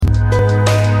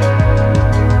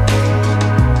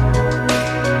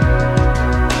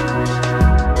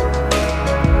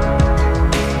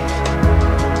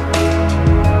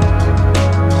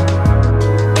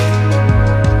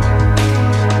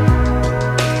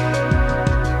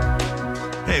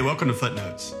welcome to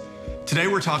Footnotes. Today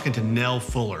we're talking to Nell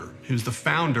Fuller, who's the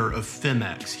founder of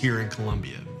FemX here in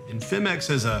Columbia. And FemX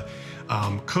is a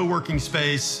co-working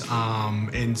space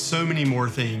and so many more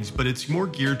things, but it's more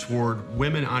geared toward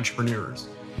women entrepreneurs.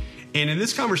 And in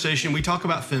this conversation, we talk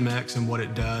about FemX and what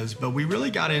it does, but we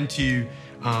really got into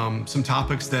some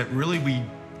topics that really we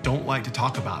don't like to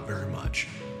talk about very much.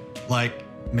 Like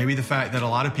maybe the fact that a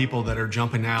lot of people that are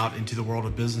jumping out into the world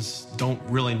of business don't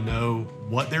really know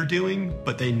what they're doing,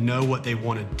 but they know what they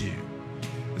want to do.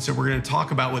 And so we're going to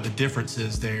talk about what the difference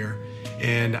is there.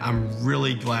 And I'm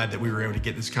really glad that we were able to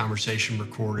get this conversation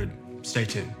recorded. Stay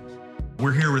tuned.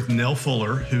 We're here with Nell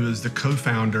Fuller, who is the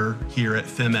co-founder here at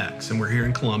FemX, and we're here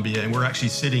in Columbia, and we're actually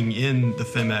sitting in the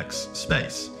FemX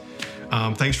space.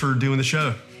 Thanks for doing the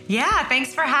show. Yeah,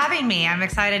 thanks for having me. I'm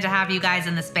excited to have you guys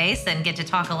in the space and get to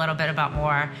talk a little bit about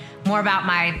more about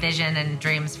my vision and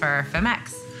dreams for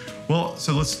FemX. Well,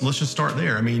 so let's just start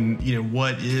there. I mean,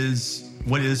 what is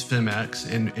FemX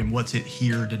and what's it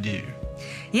here to do?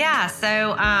 Yeah,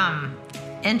 so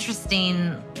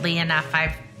interestingly enough,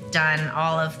 I've done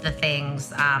all of the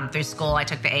things through school. I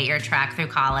took the 8-year track through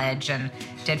college and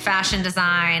did fashion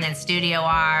design and studio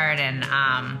art and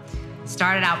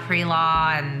started out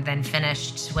pre-law and then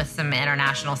finished with some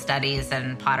international studies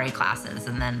and pottery classes,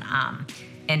 and then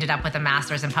ended up with a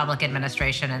master's in public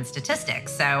administration and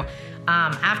statistics. So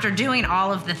after doing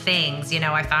all of the things,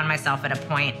 I found myself at a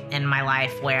point in my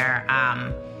life where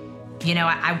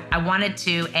I wanted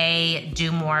to A,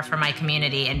 do more for my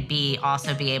community, and B,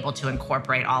 also be able to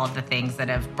incorporate all of the things that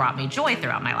have brought me joy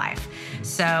throughout my life.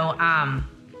 So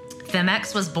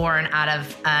FemX was born out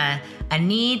of a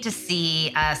need to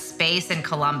see a space in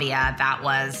Columbia that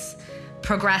was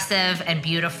progressive and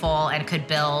beautiful and could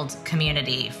build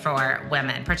community for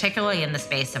women, particularly in the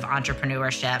space of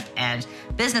entrepreneurship and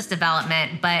business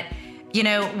development, but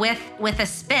with a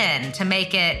spin to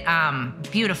make it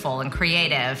beautiful and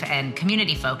creative and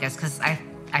community focused, because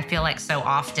I feel like so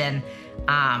often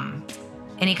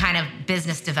any kind of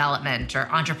business development or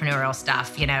entrepreneurial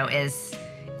stuff, is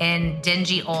in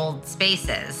dingy old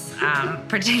spaces,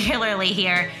 particularly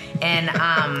here in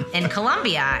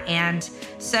Columbia. And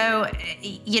so,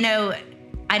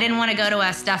 I didn't want to go to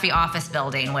a stuffy office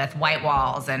building with white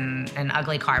walls and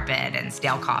ugly carpet and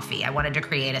stale coffee. I wanted to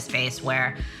create a space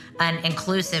where an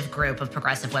inclusive group of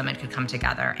progressive women could come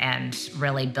together and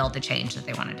really build the change that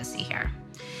they wanted to see here.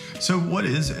 So what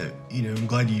is it? I'm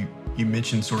glad you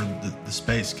mentioned sort of the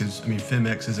space, because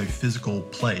FemX is a physical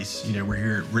place. We're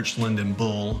here at Richland and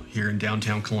Bull here in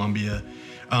downtown Columbia.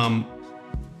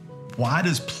 Why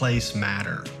does place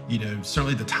matter?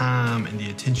 Certainly the time and the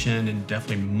attention and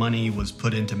definitely money was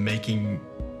put into making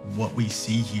what we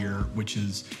see here, which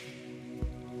is,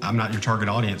 I'm not your target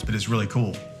audience, but it's really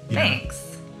cool.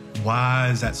 Thanks. Why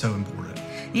is that so important?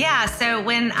 Yeah, so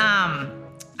when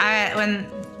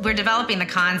we're developing the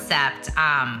concept,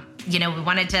 we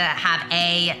wanted to have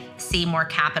see more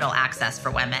capital access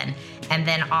for women, and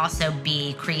then also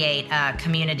B, create a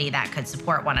community that could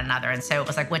support one another. And so it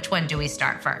was like, which one do we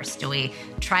start first? Do we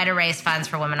try to raise funds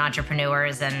for women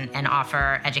entrepreneurs and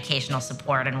offer educational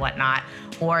support and whatnot?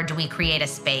 Or do we create a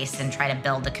space and try to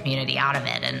build the community out of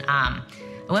it? And I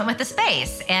went with the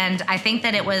space. And I think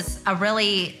that it was a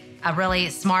really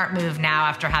smart move now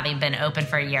after having been open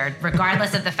for a year,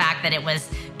 regardless of the fact that it was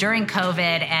during COVID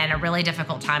and a really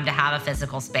difficult time to have a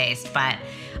physical space. But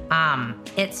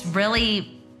it's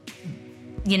really,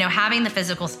 having the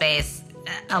physical space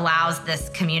allows this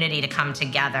community to come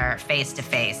together face to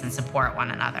face and support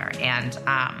one another.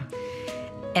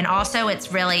 And also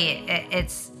it's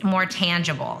more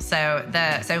tangible. So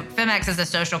FemX is a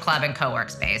social club and co-work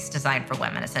space designed for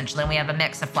women, essentially. And we have a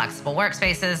mix of flexible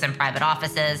workspaces and private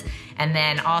offices. And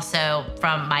then also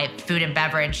from my food and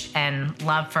beverage and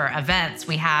love for events,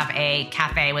 we have a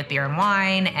cafe with beer and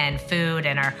wine and food,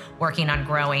 and are working on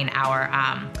growing our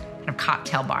kind of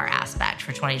cocktail bar aspect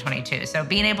for 2022. So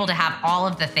being able to have all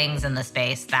of the things in the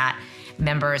space that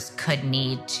members could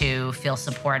need to feel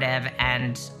supportive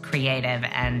and creative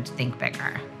and think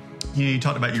bigger. You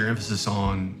talked about your emphasis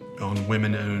on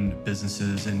women-owned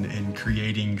businesses and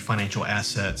creating financial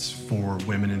assets for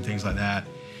women and things like that.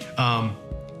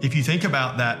 If you think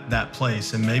about that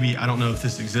place, and maybe, I don't know if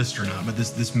this exists or not, but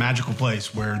this magical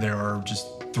place where there are just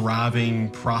thriving,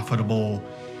 profitable,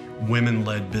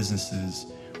 women-led businesses,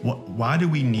 why do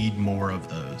we need more of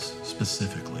those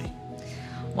specifically?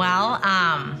 Well,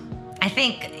 I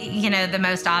think, the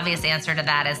most obvious answer to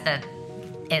that is that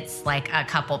it's like a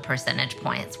couple percentage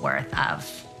points worth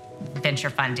of venture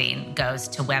funding goes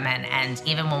to women. And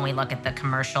even when we look at the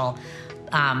commercial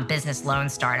business loan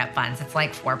startup funds. It's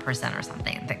like 4% or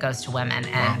something that goes to women,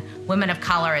 and women of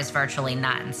color is virtually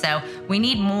none. So we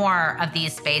need more of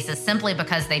these spaces simply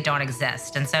because they don't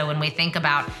exist. And so when we think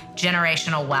about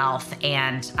generational wealth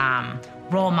and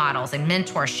role models and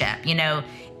mentorship, you know,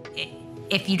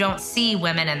 if you don't see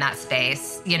women in that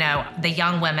space, you know, the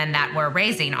young women that we're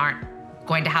raising aren't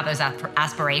going to have those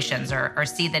aspirations or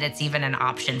see that it's even an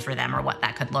option for them or what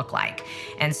that could look like.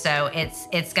 And so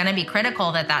it's going to be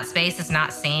critical that that space is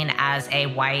not seen as a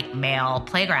white male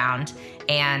playground,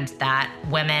 and that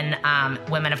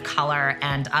women of color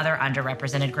and other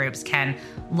underrepresented groups can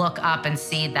look up and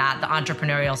see that the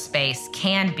entrepreneurial space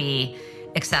can be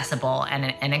accessible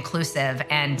and inclusive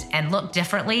and look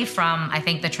differently from, I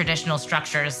think, the traditional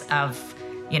structures of,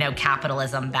 you know,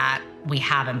 capitalism that we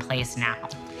have in place now.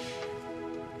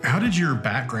 How did your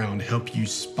background help you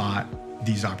spot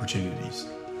these opportunities?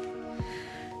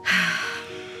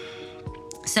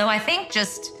 So I think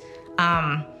just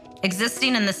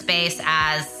existing in the space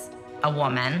as a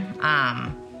woman,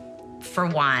 for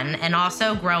one, and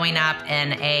also growing up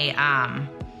in a,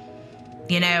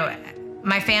 you know,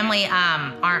 my family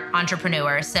aren't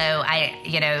entrepreneurs. So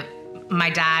my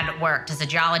dad worked as a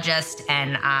geologist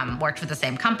and worked for the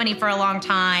same company for a long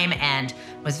time and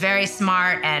was very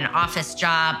smart and office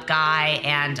job guy.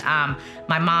 And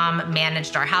my mom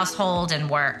managed our household and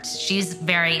worked. She's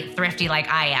very thrifty like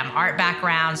I am. Art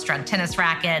background, strung tennis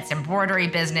rackets, embroidery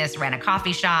business, ran a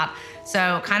coffee shop.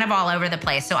 So kind of all over the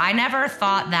place. So I never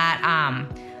thought that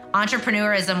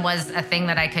entrepreneurism was a thing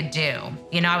that I could do.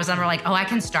 You know, I was never like, oh, I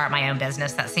can start my own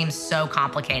business. That seems so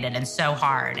complicated and so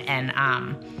hard. And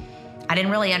I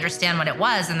didn't really understand what it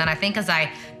was. And then I think as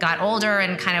I got older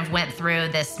and kind of went through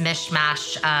this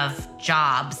mishmash of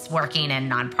jobs working in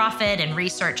nonprofit and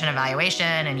research and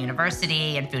evaluation and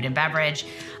university and food and beverage,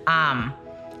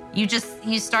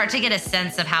 you start to get a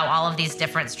sense of how all of these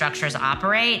different structures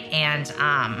operate. And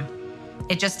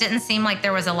it just didn't seem like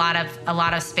there was a lot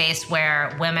of space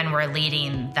where women were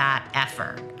leading that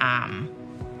effort.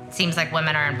 It seems like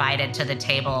women are invited to the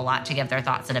table a lot to give their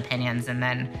thoughts and opinions, and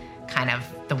then kind of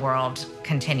the world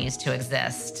continues to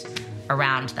exist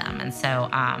around them. And so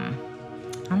I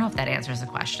don't know if that answers the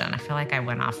question. I feel like I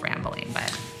went off rambling,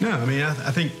 but. No, I mean,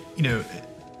 I think, you know,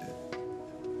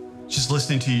 just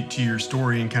listening to your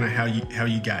story and kind of how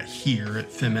you got here at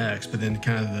FemX, but then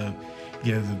kind of the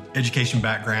education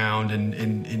background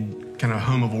and kind of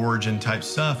home of origin type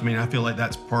stuff. I mean, I feel like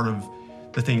that's part of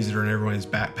the things that are in everyone's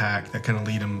backpack that kind of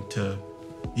lead them to,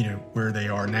 you know, where they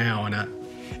are now. And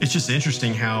it's just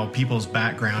interesting how people's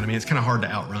background, I mean, it's kind of hard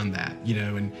to outrun that, you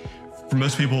know, and for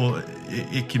most people,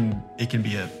 it can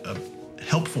be a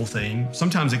helpful thing.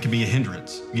 Sometimes it can be a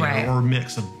hindrance, you know, or a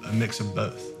mix of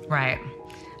both. Right.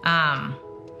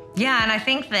 Yeah. And I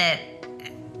think that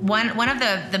one of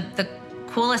the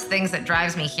coolest things that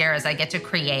drives me here is I get to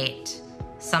create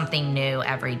something new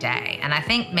every day. And I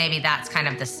think maybe that's kind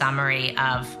of the summary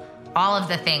of all of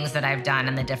the things that I've done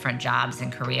in the different jobs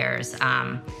and careers,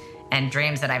 and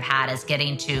dreams that I've had, is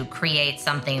getting to create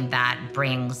something that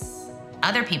brings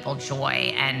other people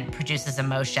joy and produces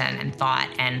emotion and thought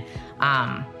and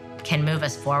can move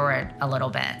us forward a little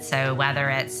bit. So whether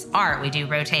it's art, we do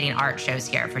rotating art shows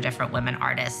here for different women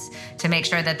artists to make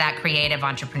sure that creative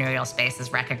entrepreneurial space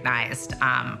is recognized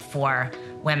for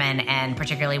women, and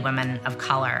particularly women of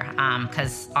color,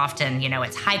 because often, you know,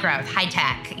 it's high growth, high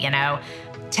tech, you know,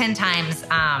 10 times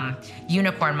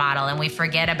unicorn model, and we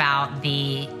forget about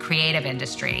the creative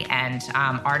industry, and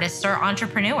artists are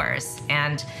entrepreneurs.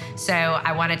 And so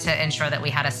I wanted to ensure that we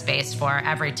had a space for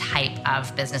every type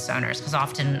of business owners, because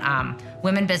often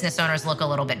women business owners look a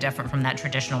little bit different from that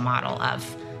traditional model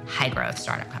of high growth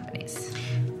startup companies.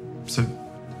 So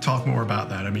talk more about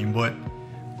that. I mean,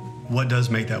 what does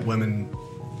make that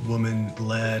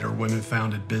women-led or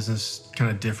women-founded business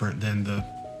kind of different than the,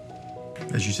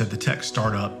 as you said, the tech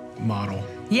startup model?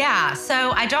 Yeah,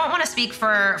 so I don't want to speak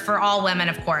for all women,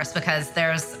 of course, because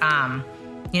there's, you know,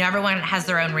 everyone has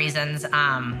their own reasons,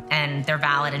 and they're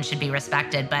valid and should be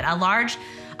respected. But a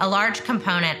large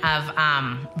component of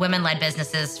women-led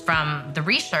businesses from the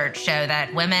research show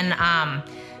that women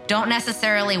don't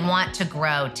necessarily want to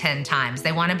grow 10 times.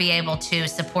 They want to be able to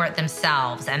support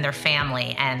themselves and their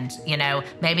family. And, you know,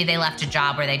 maybe they left a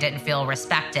job where they didn't feel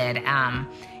respected,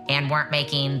 and weren't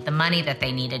making the money that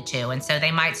they needed to. And so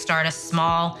they might start a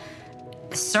small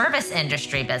service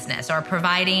industry business, or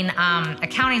providing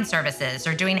accounting services,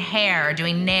 or doing hair, or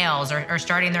doing nails, or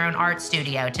starting their own art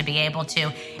studio to be able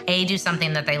to A, do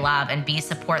something that they love, and B,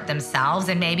 support themselves,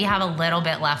 and maybe have a little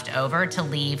bit left over to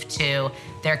leave to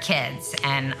their kids,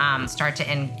 and start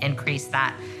to increase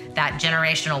that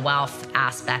generational wealth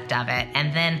aspect of it.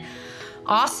 And then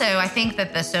Also, I think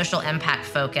that the social impact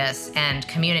focus and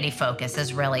community focus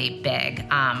is really big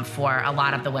for a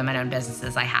lot of the women-owned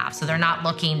businesses I have. So they're not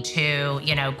looking to,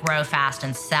 grow fast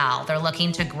and sell. They're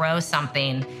looking to grow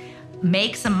something,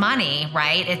 make some money,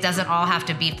 right? It doesn't all have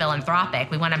to be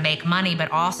philanthropic. We want to make money, but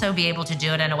also be able to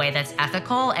do it in a way that's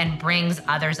ethical and brings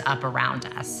others up around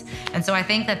us. And so I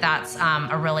think that that's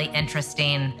a really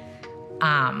interesting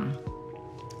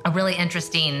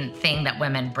thing that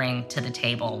women bring to the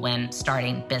table when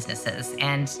starting businesses.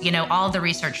 And, all the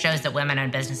research shows that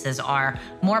women-owned businesses are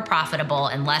more profitable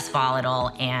and less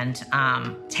volatile and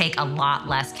take a lot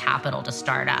less capital to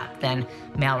start up than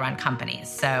male-run companies.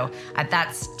 So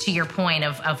that's to your point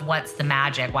of what's the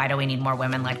magic? Why do we need more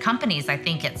women-led companies? I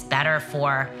think it's better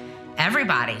for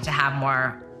everybody to have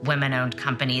more women-owned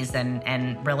companies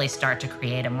and really start to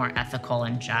create a more ethical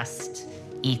and just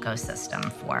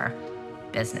ecosystem for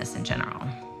business in general.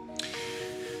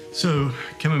 So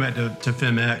coming back to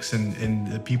FemX and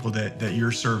the people that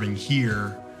you're serving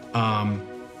here,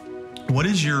 what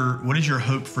is your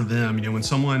hope for them? When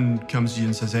someone comes to you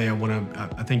and says, "Hey,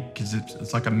 I think because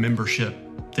it's like a membership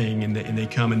thing," and they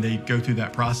come and they go through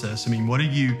that process. I mean, what do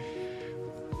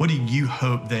you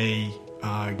hope they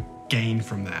gain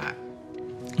from that?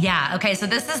 Yeah. Okay. So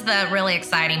this is the really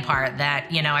exciting part that,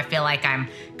 I feel like I'm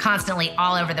constantly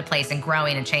all over the place and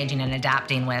growing and changing and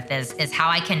adapting with is how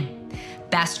I can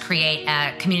best create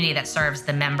a community that serves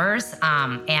the members.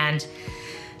 And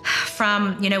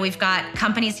from, we've got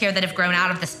companies here that have grown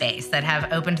out of the space that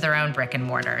have opened their own brick and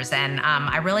mortars. And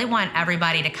I really want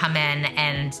everybody to come in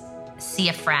and see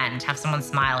a friend, have someone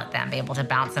smile at them, be able to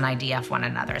bounce an idea off one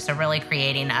another. So really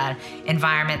creating an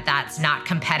environment that's not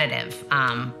competitive,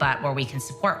 but where we can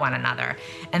support one another.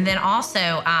 And then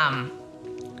also,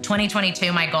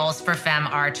 2022, my goals for FEM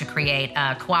are to create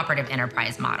a cooperative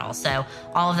enterprise model. So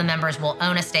all of the members will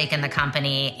own a stake in the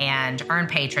company and earn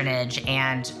patronage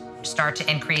and start to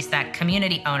increase that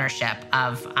community ownership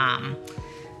of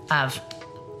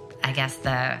I guess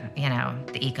the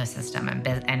ecosystem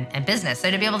and business.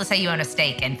 So to be able to say you own a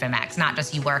stake in FemX, not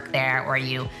just you work there or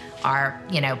you are,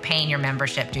 paying your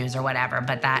membership dues or whatever,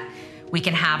 but that we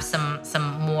can have some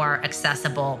more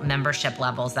accessible membership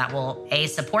levels that will A,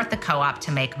 support the co-op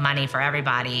to make money for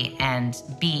everybody, and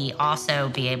B, also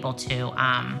be able to,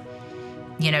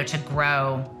 to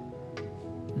grow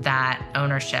that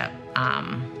ownership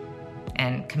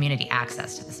and community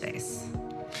access to the space.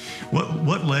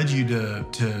 What led you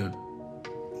to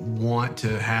want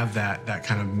to have that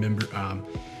kind of member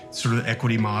sort of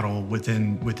equity model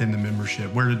within the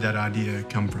membership? Where did that idea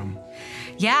come from?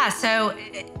 Yeah, so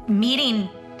meeting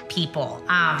people,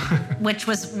 which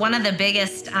was one of the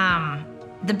biggest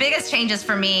changes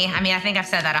for me. I mean, I think I've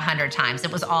said that 100 times.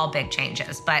 It was all big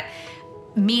changes, but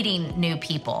meeting new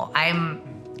people. I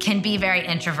can be very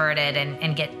introverted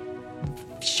and get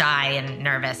shy and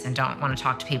nervous and don't want to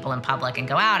talk to people in public and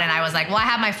go out. And I was like, well, I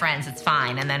have my friends, it's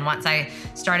fine. And then once I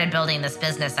started building this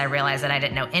business, I realized that I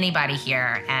didn't know anybody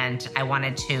here, and I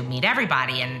wanted to meet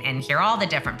everybody and hear all the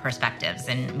different perspectives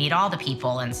and meet all the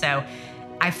people. And so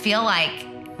I feel like,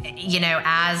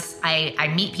 as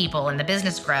I meet people and the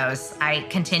business grows, I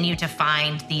continue to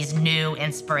find these new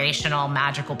inspirational,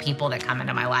 magical people that come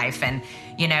into my life. And,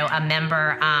 a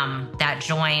member that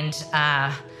joined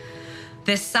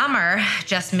this summer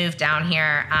just moved down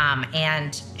here,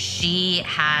 and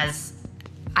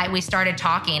we started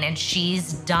talking, and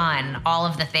she's done all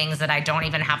of the things that I don't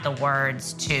even have the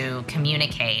words to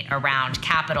communicate around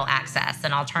capital access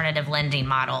and alternative lending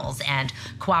models and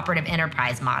cooperative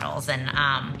enterprise models. And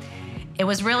it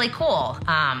was really cool.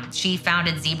 She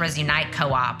founded Zebras Unite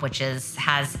Co-op, which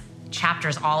has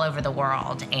chapters all over the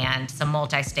world, and it's a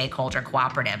multi-stakeholder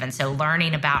cooperative. And so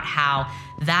learning about how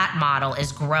that model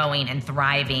is growing and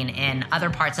thriving in other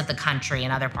parts of the country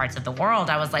and other parts of the world,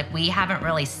 I was like, we haven't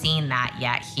really seen that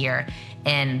yet here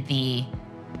in the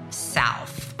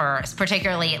South, or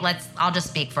particularly, I'll just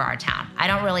speak for our town. I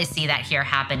don't really see that here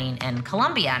happening in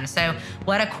Columbia. And so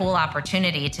what a cool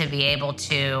opportunity to be able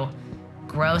to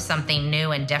grow something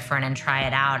new and different and try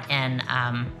it out in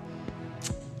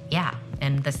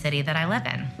the city that I live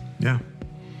in. Yeah.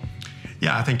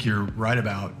 Yeah, I think you're right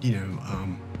about,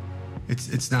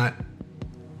 it's not,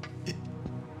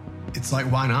 it's like,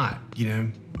 why not,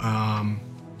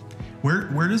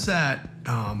 where does that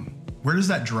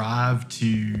drive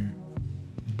to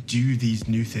do these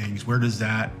new things? Where does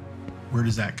that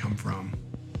come from?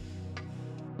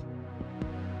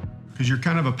 because you're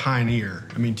kind of a pioneer.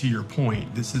 I mean, to your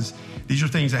point, these are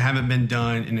things that haven't been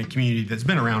done in a community that's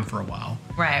been around for a while.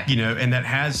 Right. And that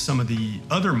has some of the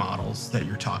other models that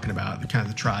you're talking about, the kind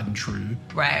of the tried and true.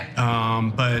 Right.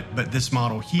 But this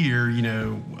model here,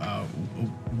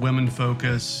 women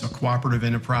focus, a cooperative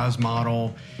enterprise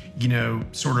model,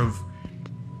 sort of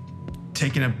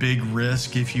taking a big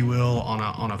risk, if you will,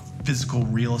 on a physical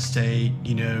real estate,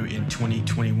 in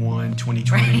 2021,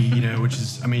 2020, right. Which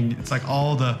is, it's like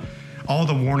all the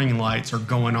warning lights are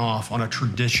going off on a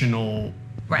traditional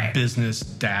right. business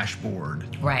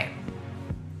dashboard. Right.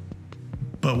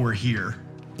 But we're here.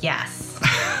 Yes.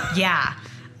 Yeah.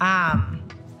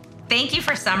 Thank you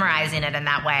for summarizing it in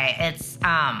that way. It's,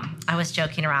 I was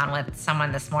joking around with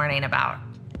someone this morning about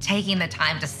taking the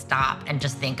time to stop and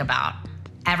just think about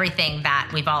everything that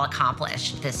we've all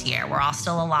accomplished this year. We're all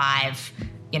still alive.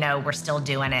 We're still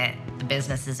doing it. The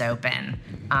business is open.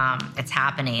 It's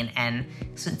happening. And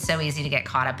so it's so easy to get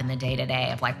caught up in the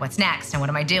day-to-day of like, what's next and what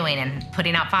am I doing and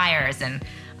putting out fires. And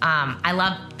I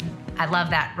love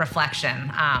that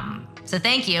reflection. So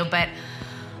thank you. But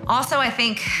also I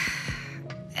think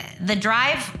the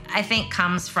drive,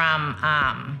 comes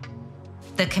from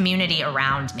the community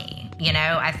around me.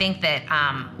 I think that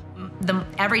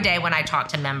every day when I talk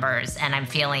to members and I'm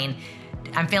feeling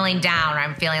down, or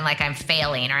I'm feeling like I'm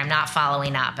failing, or I'm not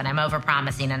following up, and I'm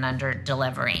overpromising and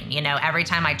under-delivering. Every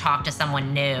time I talk to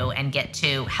someone new and get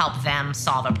to help them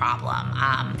solve a problem,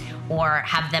 or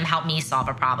have them help me solve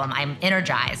a problem, I'm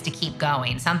energized to keep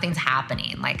going. Something's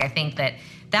happening. Like, I think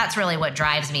that's really what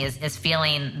drives me is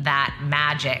feeling that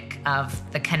magic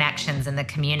of the connections and the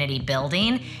community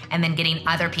building, and then getting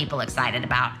other people excited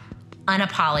about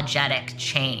unapologetic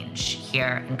change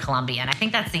here in Columbia. And I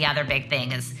think that's the other big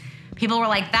thing is people were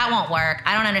like, that won't work.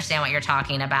 I don't understand what you're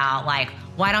talking about. Like,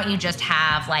 why don't you just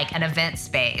have like an event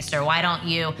space? Or why don't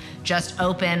you just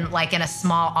open like in a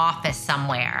small office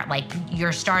somewhere? Like,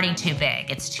 you're starting too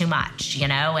big. It's too much,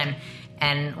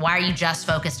 And why are you just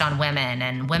focused on women?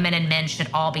 And women and men should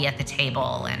all be at the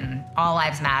table, and all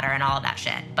lives matter and all of that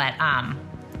shit. But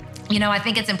I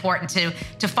think it's important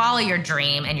to follow your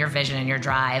dream and your vision and your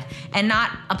drive, and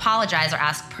not apologize or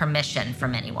ask permission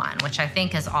from anyone, which I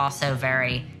think is also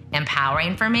very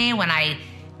empowering for me when I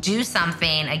do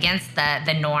something against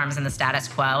the norms and the status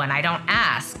quo, and I don't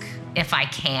ask if I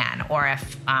can, or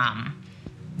if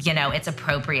it's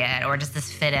appropriate, or does this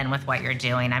fit in with what you're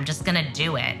doing. I'm just gonna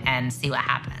do it and see what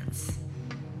happens.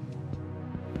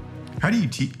 How do you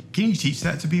can you teach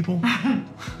that to people?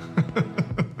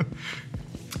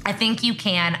 I think you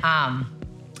can.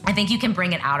 I think you can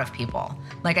bring it out of people.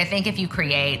 Like, I think if you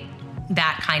create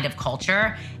that kind of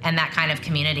culture and that kind of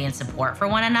community and support for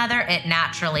one another, it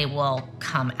naturally will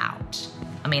come out.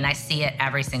 I see it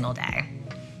every single day.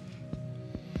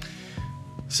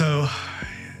 So,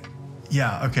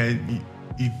 yeah, okay.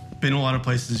 You've been a lot of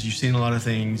places. You've seen a lot of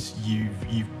things.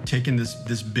 You've taken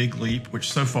this big leap,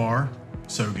 which so far,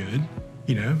 so good.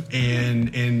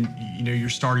 And you're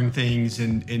starting things,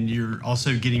 and you're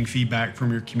also getting feedback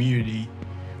from your community,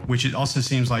 which it also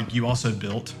seems like you also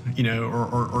built,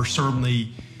 or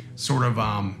certainly sort of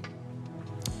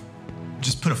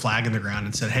just put a flag in the ground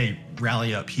and said, hey,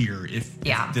 rally up here if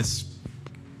this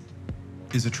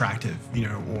is attractive,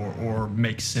 or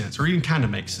makes sense, or even kind of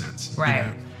makes sense.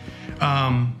 Right.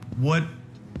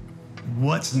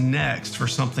 What's next for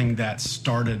something that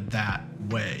started that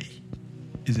way?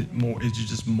 Is it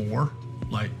just more,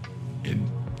 like, in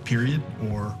period,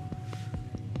 or?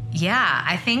 Yeah,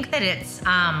 I think that it's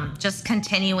just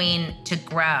continuing to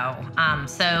grow.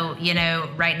 So,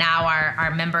 right now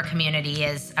our member community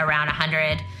is around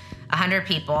 100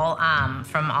 people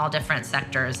from all different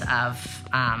sectors of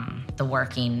the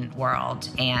working world.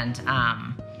 And,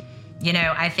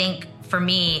 I think for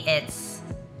me,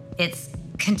 it's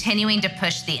continuing to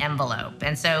push the envelope.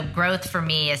 And so growth for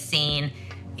me is seeing,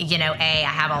 I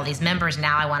have all these members.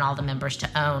 Now I want all the members to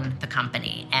own the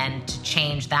company and to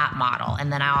change that model.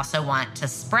 And then I also want to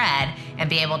spread and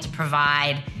be able to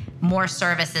provide more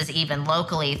services even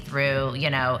locally through,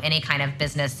 any kind of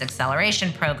business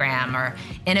acceleration program or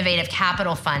innovative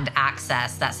capital fund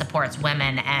access that supports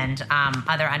women and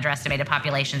other underestimated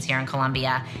populations here in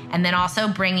Columbia. And then also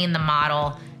bringing the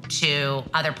model to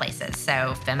other places.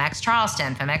 So FemX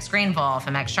Charleston, FemX Greenville,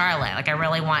 FemX Charlotte. Like, I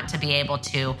really want to be able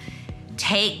to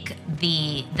take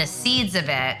the seeds of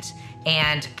it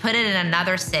and put it in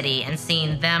another city, and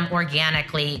seeing them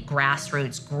organically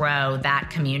grassroots grow that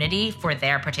community for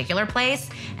their particular place,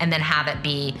 and then have it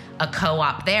be a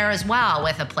co-op there as well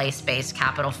with a place-based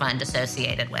capital fund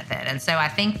associated with it. And so I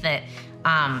think that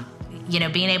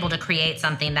being able to create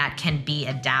something that can be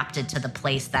adapted to the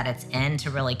place that it's in to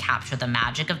really capture the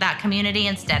magic of that community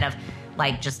instead of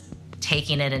like just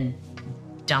taking it and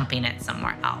dumping it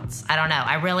somewhere else. I don't know.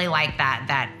 I really like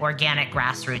that organic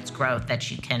grassroots growth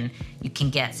that you can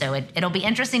get. So it'll be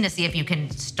interesting to see if you can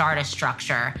start a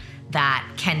structure that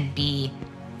can be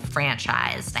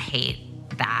franchised. I hate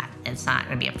that it's not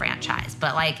going to be a franchise,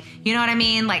 but like, you know what I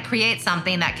mean? Like create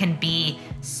something that can be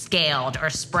scaled or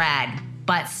spread,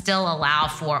 but still allow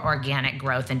for organic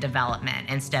growth and development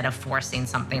instead of forcing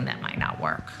something that might not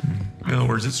work. In other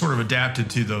words, it's sort of adapted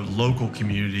to the local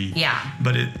community. Yeah.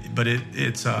 But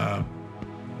it's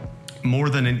more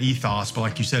than an ethos. But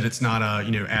like you said, it's not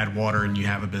add water and you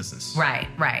have a business. Right.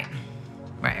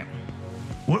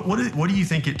 What do you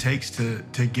think it takes to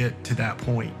get to that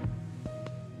point?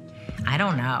 I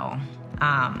don't know.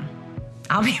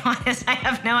 I'll be honest, I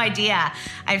have no idea.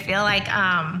 I feel like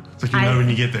it's like when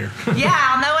you get there. Yeah,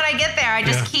 I'll know when I get there. I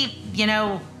just keep,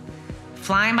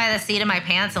 flying by the seat of my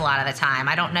pants a lot of the time.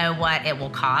 I don't know what it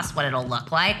will cost, what it'll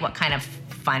look like, what kind of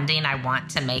funding I want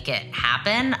to make it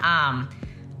happen.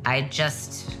 I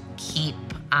just keep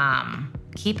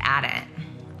at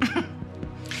it.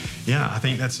 Yeah, I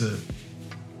think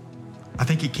I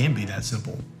think it can be that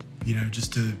simple,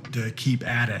 just to keep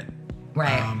at it.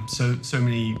 Right. So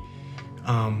many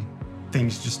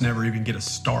things just never even get a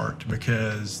start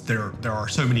because there are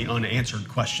so many unanswered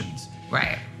questions.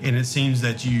 Right. And it seems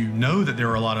that that there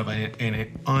are a lot of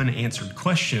unanswered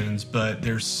questions, but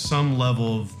there's some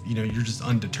level of, you're just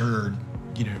undeterred,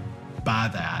 by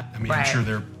that. I mean, right. I'm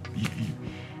sure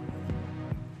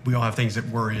we all have things that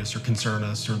worry us or concern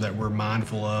us or that we're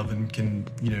mindful of and can,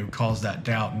 cause that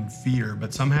doubt and fear,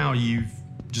 but somehow you've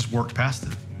just worked past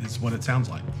it, is what it sounds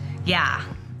like. Yeah.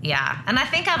 And I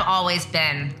think I've always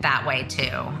been that way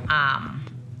too.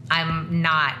 I'm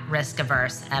not risk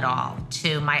averse at all,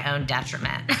 to my own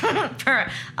detriment for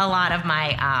a lot of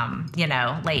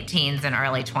my, late teens and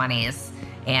early 20s.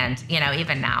 And,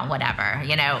 even now, whatever,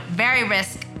 very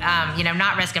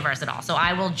not risk averse at all. So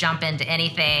I will jump into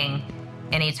anything,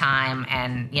 anytime.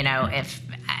 And, if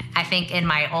I think in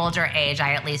my older age,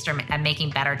 I at least am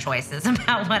making better choices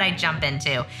about what I jump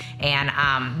into and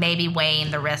maybe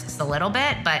weighing the risks a little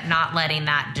bit, but not letting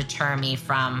that deter me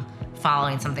from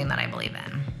following something that I believe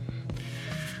in.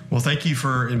 Well, thank you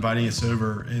for inviting us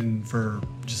over and for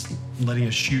just letting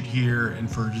us shoot here and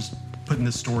for just putting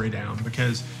this story down,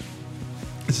 because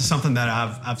this is something that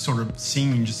I've sort of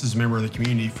seen just as a member of the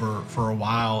community for a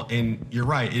while. And you're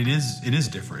right, it is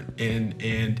different. And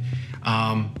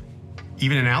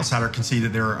even an outsider can see that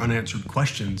there are unanswered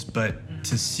questions, but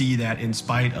to see that in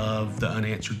spite of the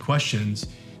unanswered questions,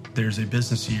 there's a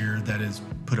business here that has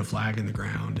put a flag in the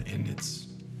ground and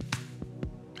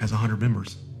has 100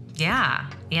 members. Yeah.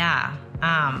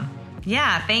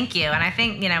 Thank you. And I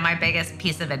think, my biggest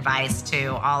piece of advice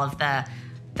to all of the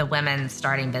women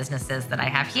starting businesses that I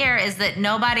have here is that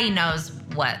nobody knows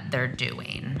what they're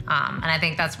doing. And I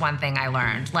think that's one thing I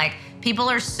learned. Like, people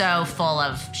are so full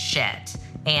of shit.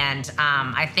 And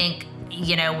I think,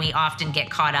 we often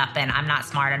get caught up in, I'm not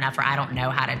smart enough or I don't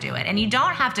know how to do it. And you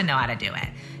don't have to know how to do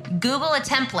it. Google a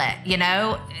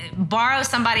template, borrow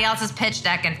somebody else's pitch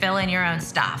deck and fill in your own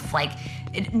stuff. Like,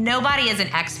 nobody is an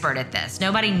expert at this.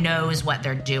 Nobody knows what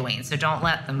they're doing. So don't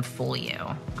let them fool you.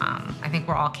 I think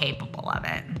we're all capable of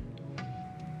it.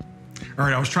 All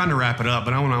right. I was trying to wrap it up,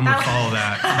 but I'm going to follow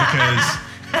that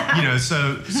because,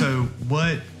 so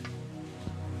what,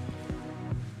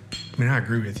 I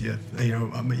agree with you.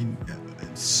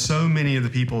 So many of the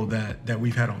people that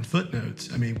we've had on Footnotes,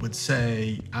 would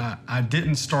say, I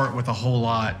didn't start with a whole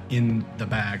lot in the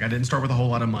bag. I didn't start with a whole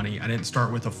lot of money. I didn't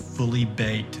start with a fully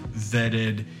baked,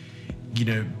 vetted,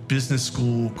 business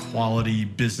school quality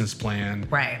business plan.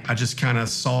 Right. I just kind of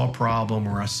saw a problem,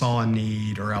 or I saw a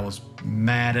need, or I was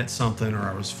mad at something, or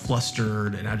I was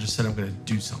flustered, and I just said, I'm going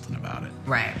to do something about it.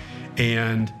 Right.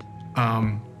 And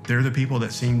they're the people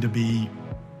that seem to be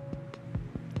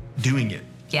doing it.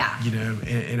 Yeah.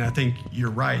 And I think you're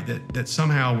right that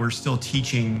somehow we're still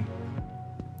teaching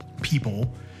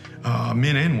people,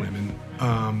 men and women,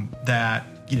 that,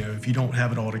 if you don't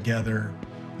have it all together,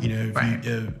 right.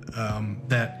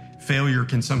 That failure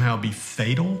can somehow be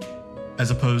fatal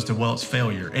as opposed to, well, it's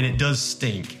failure. And it does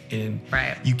stink. And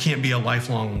right. You can't be a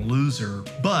lifelong loser,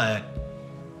 but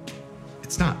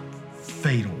it's not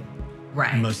fatal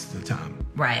right. most of the time.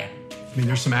 Right.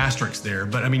 There's some asterisks there,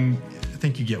 but I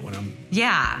think you get what I'm...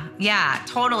 Yeah,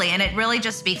 totally. And it really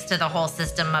just speaks to the whole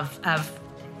system of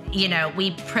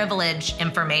we privilege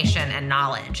information and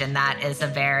knowledge. And that is a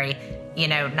very,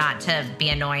 not to be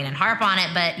annoying and harp on it,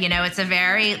 but, it's a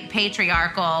very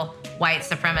patriarchal, white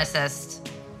supremacist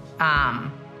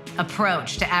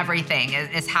approach to everything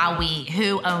is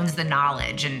who owns the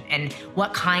knowledge and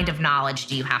what kind of knowledge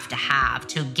do you have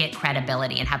to get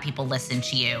credibility and have people listen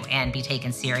to you and be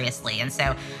taken seriously. And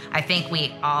so I think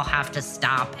we all have to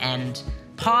stop and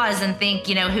pause and think,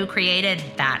 who created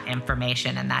that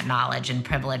information and that knowledge and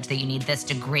privilege that you need this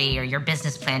degree, or your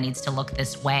business plan needs to look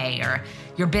this way, or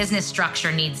your business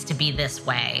structure needs to be this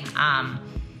way.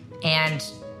 And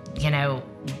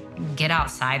get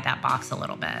outside that box a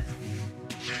little bit.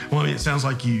 Well, I mean, it sounds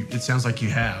like you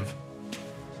have,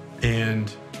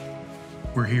 and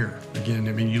we're here again.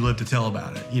 I mean, you live to tell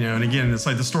about it, and again, it's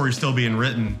like the story's still being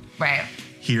written right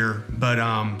here. But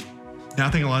I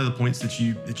think a lot of the points that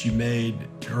you made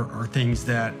are things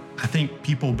that I think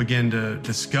people begin to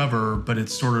discover, but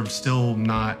it's sort of still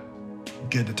not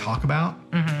good to talk about,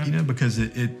 because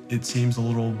it seems a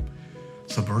little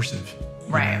subversive.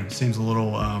 Right. It seems a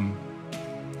little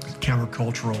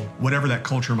countercultural, whatever that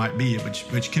culture might be,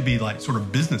 which could be like sort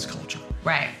of business culture.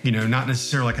 Right. Not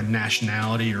necessarily like a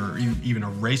nationality or even a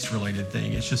race-related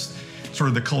thing. It's just sort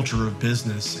of the culture of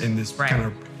business and this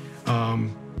kind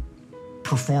of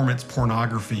performance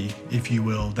pornography, if you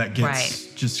will, that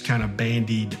gets just kind of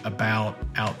bandied about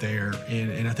out there.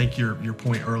 And I think your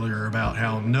point earlier about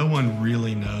how no one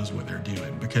really knows what they're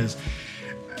doing, because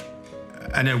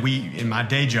I know in my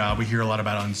day job, we hear a lot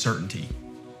about uncertainty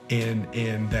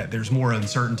and that there's more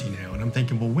uncertainty now. And I'm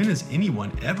thinking, well, when has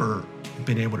anyone ever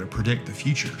been able to predict the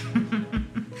future?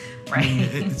 Right. I mean,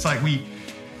 it's like we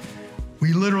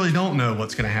literally don't know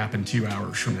what's going to happen 2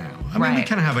 hours from now. I mean, we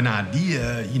kind of have an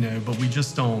idea, but we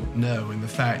just don't know. And the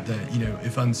fact that,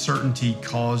 if uncertainty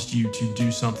caused you to do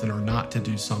something or not to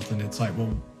do something, it's like,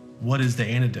 well, what is the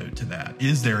antidote to that?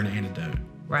 Is there an antidote?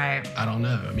 Right. I don't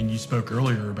know. I mean, you spoke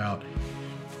earlier about,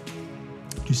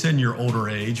 you said in your older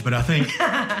age, but I think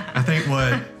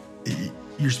what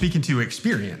you're speaking to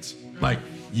experience. Like,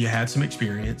 you had some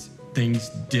experience, things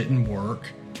didn't work.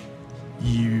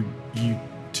 You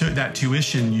took that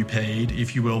tuition you paid,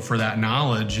 if you will, for that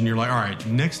knowledge, and you're like, all right,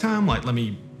 next time, like, let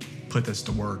me put this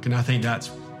to work. And I think that's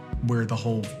where the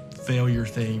whole failure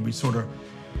thing, we sort of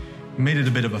made it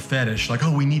a bit of a fetish, like,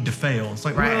 oh, we need to fail. It's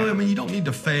like, well, I mean, you don't need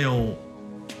to fail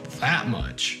that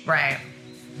much. Right.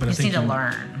 But you just need to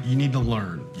learn. You need to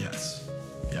learn, yes.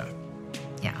 Yeah.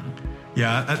 Yeah.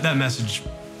 Yeah, that message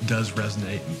does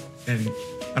resonate. And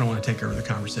I don't want to take over the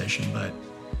conversation, but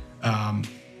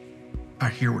I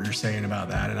hear what you're saying about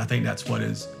that. And I think that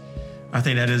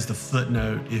is the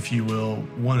footnote, if you will.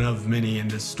 One of many in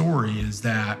this story is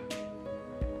that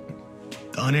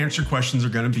the unanswered questions are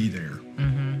going to be there.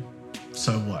 Mm-hmm.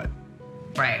 So what?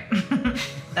 Right.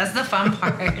 That's the fun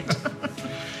part.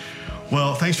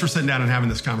 Well, thanks for sitting down and having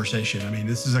this conversation. I mean,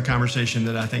 this is a conversation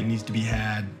that I think needs to be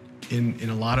had in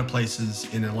a lot of places,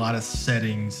 in a lot of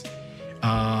settings,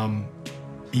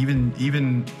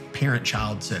 even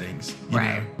parent-child settings, you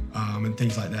know, and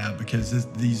things like that, because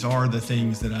these are the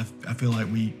things that I feel like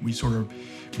we sort of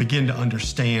begin to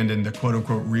understand in the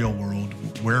quote-unquote real world,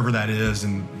 wherever that is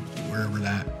and wherever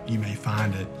that you may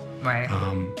find it. Right.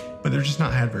 But they're just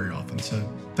not had very often. So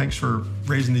thanks for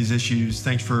raising these issues.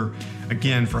 Thanks for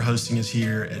hosting us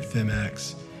here at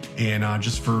FemX, and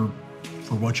just for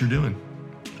what you're doing.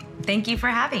 Thank you for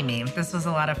having me. This was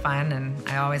a lot of fun, and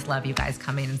I always love you guys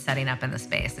coming and setting up in the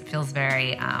space. It feels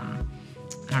very,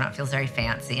 it feels very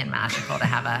fancy and magical to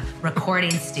have a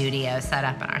recording studio set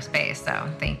up in our space. So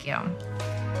thank you.